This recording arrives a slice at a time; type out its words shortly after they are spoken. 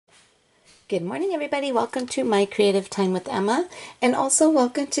Good morning, everybody. Welcome to My Creative Time with Emma, and also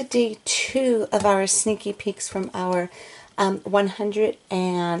welcome to day 2 of our sneaky peeks from our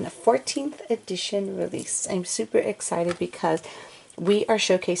 114th edition release. I'm super excited because we are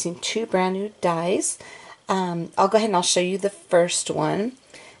showcasing 2 brand new dies. I'll go ahead and I'll show you the first one.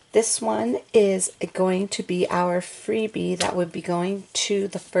 This one is going to be our freebie that would be going to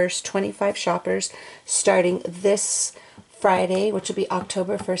the first 25 shoppers starting this Friday, which will be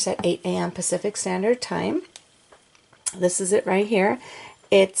October 1st at 8 a.m. Pacific Standard Time. This is it right here.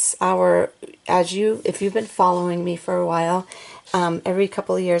 It's our, if you've been following me for a while, every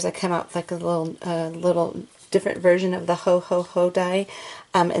couple of years I come out with like a little different version of the Ho Ho Ho die.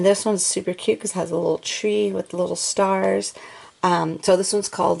 And this one's super cute because it has a little tree with little stars. So this one's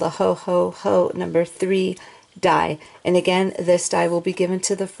called the Ho Ho Ho number 3 die. And again, this die will be given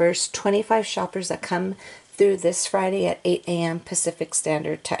to the first 25 shoppers that come through this Friday at 8 a.m. Pacific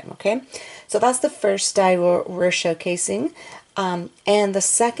Standard Time. Okay, so that's the first die we're showcasing. And the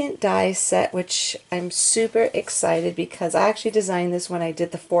second die set, which I'm super excited because I actually designed this when I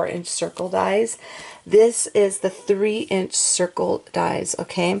did the 4-inch circle dies. This is the 3-inch circle dies.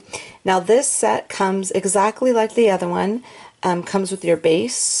 Okay, now this set comes exactly like the other one. Comes with your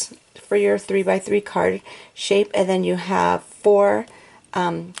base for your 3x3 card shape, and then you have 4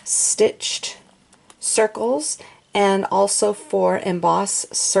 stitched circles and also 4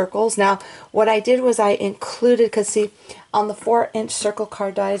 embossed circles. Now what I did was I included, because see on the 4-inch circle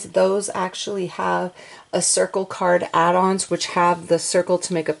card dies, those actually have a circle card add-ons which have the circle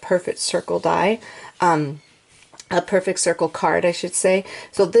to make a perfect circle die, a perfect circle card I should say.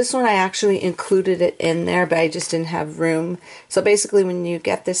 So this one I actually included it in there, but I just didn't have room. So basically when you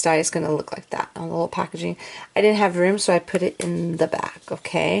get this die, it's going to look like that on the little packaging. I didn't have room, so I put it in the back.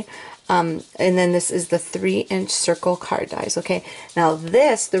 Okay, and then this is the 3-inch circle card dies. Okay, now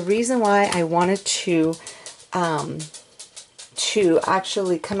this, the reason why I wanted to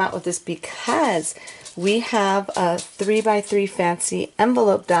actually come out with this, because we have a 3x3 fancy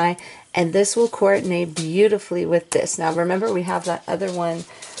envelope die, and this will coordinate beautifully with this. Now remember, we have that other one,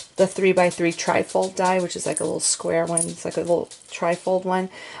 the 3x3 trifold die, which is like a little square one. It's like a little trifold one.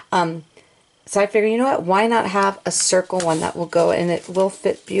 So I figured, you know what, why not have a circle one that will go, and it will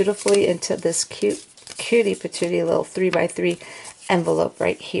fit beautifully into this cutie patootie little 3x3 envelope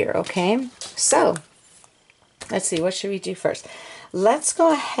right here. Okay, so let's see, what should we do first? Let's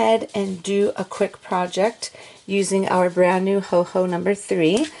go ahead and do a quick project using our brand new Ho Ho number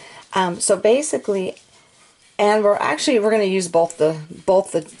 3. So basically, and we're going to use both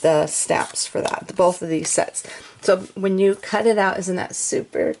the stamps for that, both of these sets. So when you cut it out, isn't that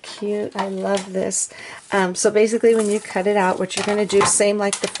super cute? I love this. So basically when you cut it out, what you're going to do, same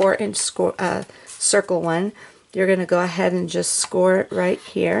like the 4-inch circle one, you're going to go ahead and just score it right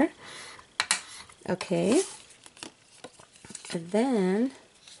here. Okay. And then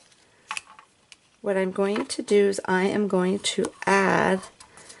what I'm going to do is I am going to add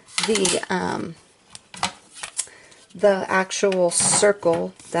the actual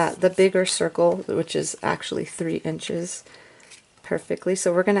circle, the bigger circle, which is actually 3 inches perfectly.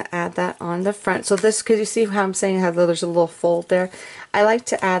 So we're going to add that on the front. So this, because you see how I'm saying how there's a little fold there, I like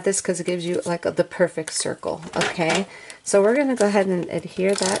to add this because it gives you like the perfect circle. Okay, so we're going to go ahead and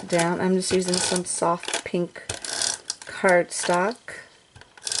adhere that down. I'm just using some soft pink cardstock.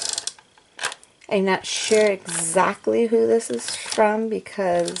 I'm not sure exactly who this is from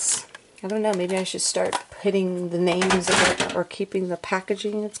because I don't know, maybe I should start putting the names of it or keeping the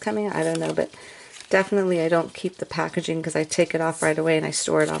packaging that's coming out. I don't know, but definitely I don't keep the packaging because I take it off right away and I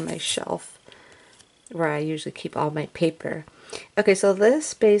store it on my shelf where I usually keep all my paper. Okay, so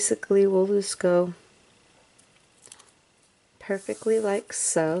this basically will just go perfectly like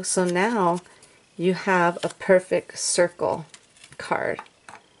so. So now you have a perfect circle card.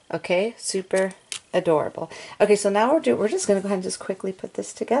 Okay, super adorable. Okay, so now we're just going to go ahead and just quickly put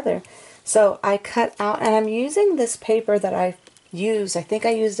this together. So I cut out, and I'm using this paper that I used. I think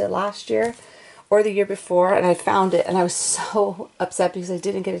I used it last year or the year before, and I found it, and I was so upset because I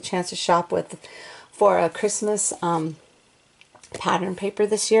didn't get a chance to shop for a Christmas pattern paper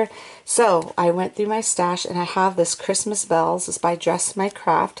this year. So I went through my stash, and I have this Christmas Bells. It's by Dress My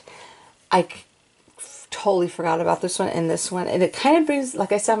Craft. I totally forgot about this one and this one, and it kind of brings,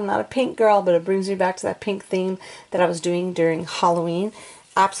 like I said, I'm not a pink girl, but it brings me back to that pink theme that I was doing during Halloween.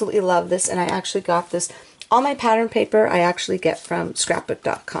 Absolutely love this, and I actually got this, all my pattern paper I actually get from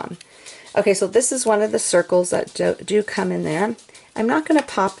scrapbook.com. Okay, so this is one of the circles that do come in there. I'm not going to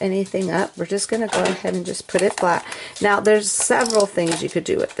pop anything up. We're just going to go ahead and just put it flat. Now there's several things you could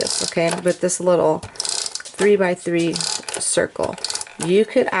do with this, okay, with this little 3x3 circle. You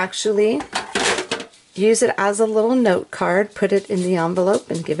could actually use it as a little note card, put it in the envelope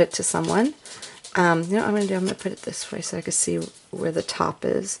and give it to someone. You know what I'm going to do? I'm going to put it this way so I can see where the top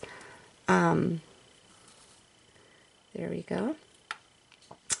is. There we go.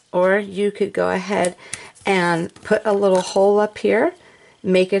 Or you could go ahead and put a little hole up here,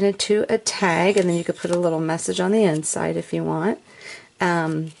 make it into a tag, and then you could put a little message on the inside if you want.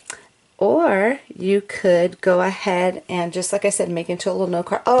 Or you could go ahead and, just like I said, make it into a little note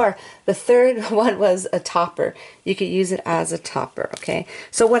card. Or the third one was a topper. You could use it as a topper, okay?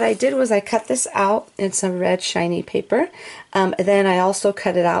 So what I did was I cut this out in some red shiny paper. Then I also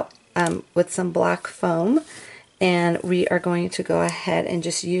cut it out with some black foam. And we are going to go ahead and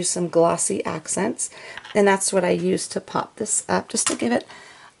just use some glossy accents. And that's what I used to pop this up, just to give it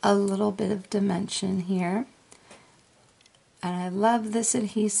a little bit of dimension here. And I love this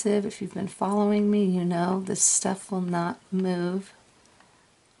adhesive. If you've been following me, you know this stuff will not move,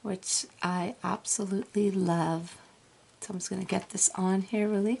 which I absolutely love. So I'm just going to get this on here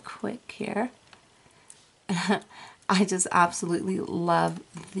really quick here. I just absolutely love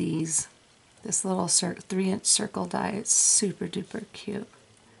these. This little 3-inch circle die is super duper cute.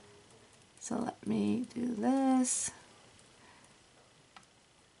 So let me do this.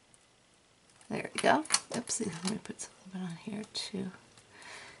 There we go. Oopsie, let me put some bit on here too.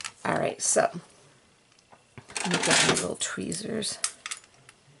 Alright, so let me get my little tweezers.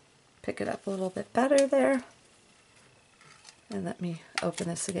 Pick it up a little bit better there. And let me open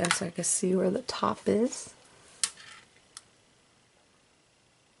this again so I can see where the top is.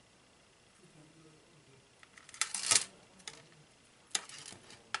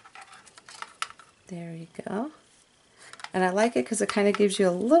 There you go. And I like it because it kind of gives you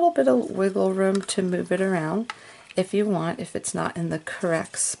a little bit of wiggle room to move it around if you want, if it's not in the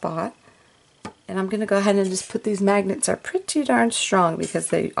correct spot. And I'm going to go ahead and just put these magnets are pretty darn strong because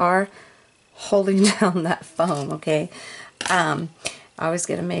they are holding down that foam, okay? I always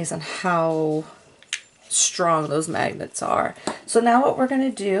get amazed on how strong those magnets are. So now what we're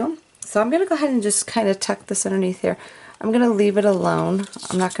going to do, so I'm going to go ahead and just kind of tuck this underneath here. I'm going to leave it alone.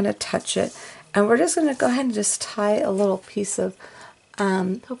 I'm not going to touch it. And we're just going to go ahead and just tie a little piece of,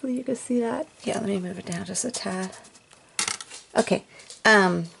 hopefully you can see that. Yeah, let me move it down just a tad. Okay,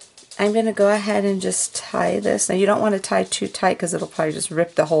 I'm going to go ahead and just tie this. Now you don't want to tie too tight because it'll probably just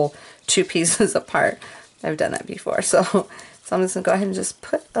rip the whole two pieces apart. I've done that before. So I'm just going to go ahead and just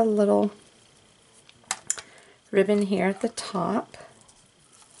put a little ribbon here at the top.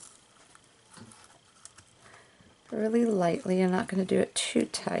 Really lightly. I'm not going to do it too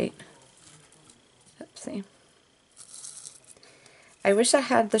tight. Oopsie. I wish I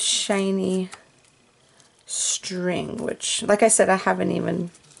had the shiny string, which, like I said, I didn't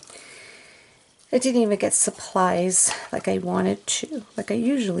even get supplies like I wanted to, like I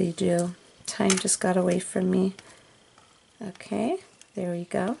usually do. Time just got away from me. Okay, there we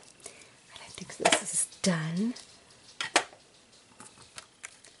go. And I think this is done.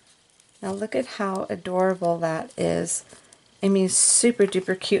 Now look at how adorable that is. I mean, super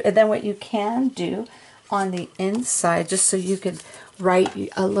duper cute. And then what you can do on the inside, just so you could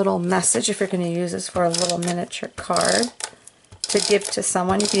write a little message, if you're going to use this for a little miniature card to give to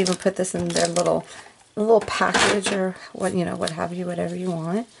someone. You can even put this in their little package or what, you know, what have you, whatever you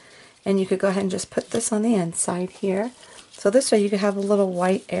want. And you could go ahead and just put this on the inside here. So this way you could have a little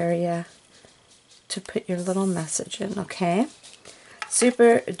white area to put your little message in, okay?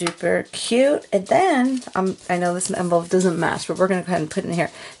 Super duper cute. And then, I know this envelope doesn't match, but we're going to go ahead and put it in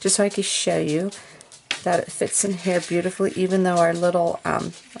here just so I can show you that it fits in here beautifully, even though our little,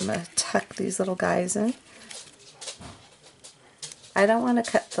 I'm going to tuck these little guys in. I don't want to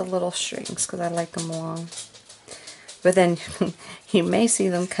cut the little strings because I like them long. But then you may see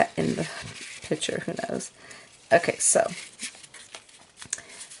them cut in the picture, who knows. Okay, so,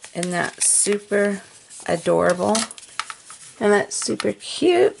 isn't that super adorable? And that's super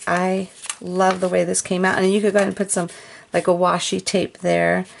cute. I love the way this came out. And you could go ahead and put some, like a washi tape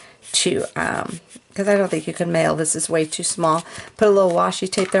there to, because I don't think you can mail this, is way too small. Put a little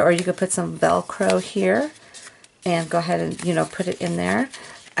washi tape there, or you could put some Velcro here and go ahead and, you know, put it in there.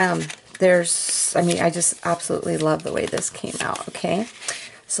 I mean, I just absolutely love the way this came out, okay?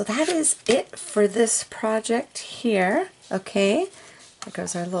 So that is it for this project here, okay? There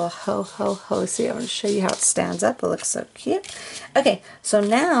goes our little ho, ho, ho. See, I'm going to show you how it stands up. It looks so cute. Okay, so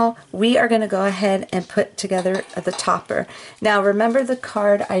now we are going to go ahead and put together the topper. Now, remember the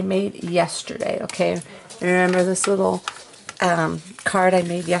card I made yesterday, okay? Remember this little card I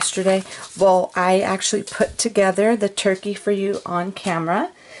made yesterday? Well, I actually put together the turkey for you on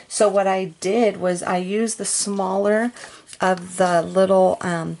camera. So what I did was I used the smaller of the little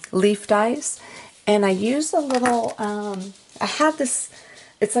leaf dies, And I used a little, I have this,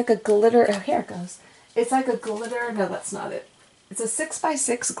 it's like a glitter, oh, here it goes. It's like a glitter, no, that's not it. It's a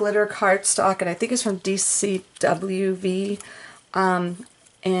 6x6 glitter cardstock, and I think it's from DCWV.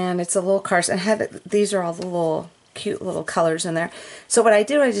 And it's a little card, and these are all the little cute little colors in there. So what I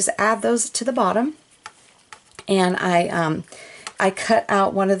do, I just add those to the bottom, and I cut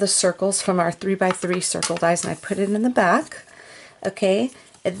out one of the circles from our 3x3 circle dies, and I put it in the back. Okay,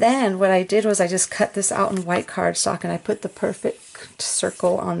 and then what I did was I just cut this out in white cardstock, and I put the perfect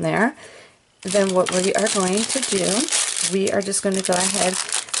circle on there. Then what we are going to do, we are just going to go ahead,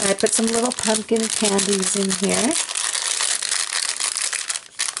 and I put some little pumpkin candies in here.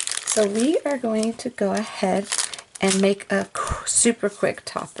 So we are going to go ahead and make a super quick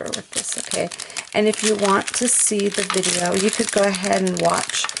topper with this, okay? And if you want to see the video, you could go ahead and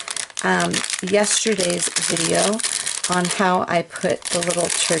watch yesterday's video on how I put the little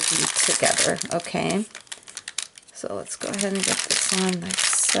turkey together, okay? So let's go ahead and get this on like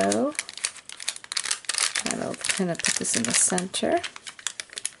so. And I'll kind of put this in the center.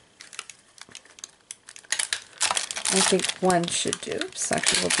 I think one should do. So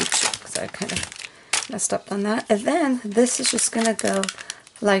actually will be two because I kind of messed up on that. And then this is just going to go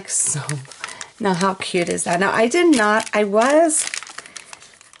like so. Now how cute is that? Now I did not, I was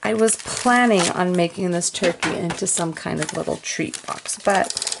planning on making this turkey into some kind of little treat box.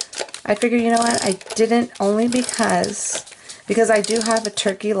 But I figured, you know what, I didn't, only because I do have a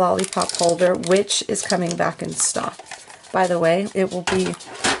turkey lollipop holder, which is coming back in stock. By the way, it will be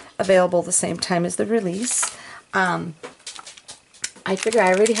available the same time as the release. I figured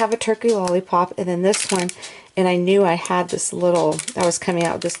I already have a turkey lollipop, and then this one, and I knew I had this little, I was coming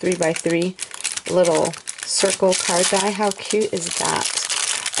out with this 3x3 little circle card die. How cute is that?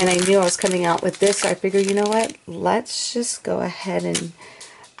 And I knew I was coming out with this, so I figured, you know what, let's just go ahead and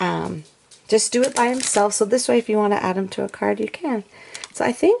just do it by himself. So this way, if you want to add him to a card, you can. So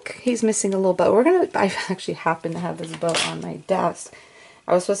I think he's missing a little bow. I actually happen to have this bow on my desk.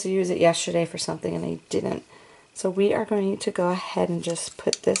 I was supposed to use it yesterday for something, and I didn't. So we are going to go ahead and just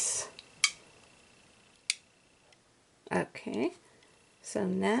put this. Okay. So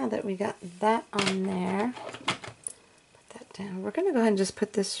now that we got that on there, put that down. We're going to go ahead and just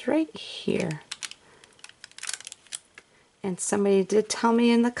put this right here. And somebody did tell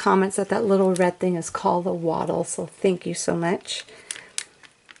me in the comments that that little red thing is called a wattle, so thank you so much.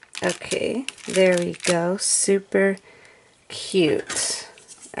 Okay, there we go. Super cute.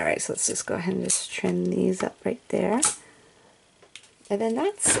 Alright, so let's just go ahead and just trim these up right there. And then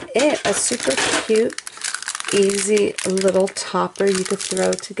that's it. A super cute, easy little topper you could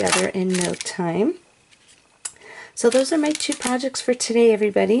throw together in no time. So those are my two projects for today,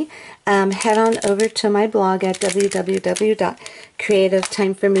 everybody. Head on over to my blog at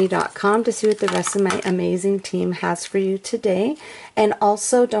www.creativeTimeForMe.com to see what the rest of my amazing team has for you today. And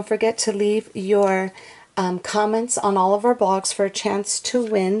also, don't forget to leave your comments on all of our blogs for a chance to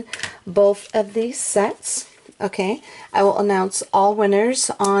win both of these sets. Okay, I will announce all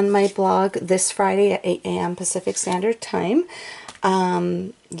winners on my blog this Friday at 8 a.m. Pacific Standard Time.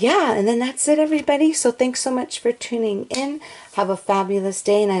 Yeah, and then that's it, everybody. So thanks so much for tuning in. Have a fabulous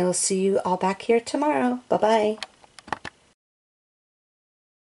day, and I will see you all back here tomorrow. Bye-bye.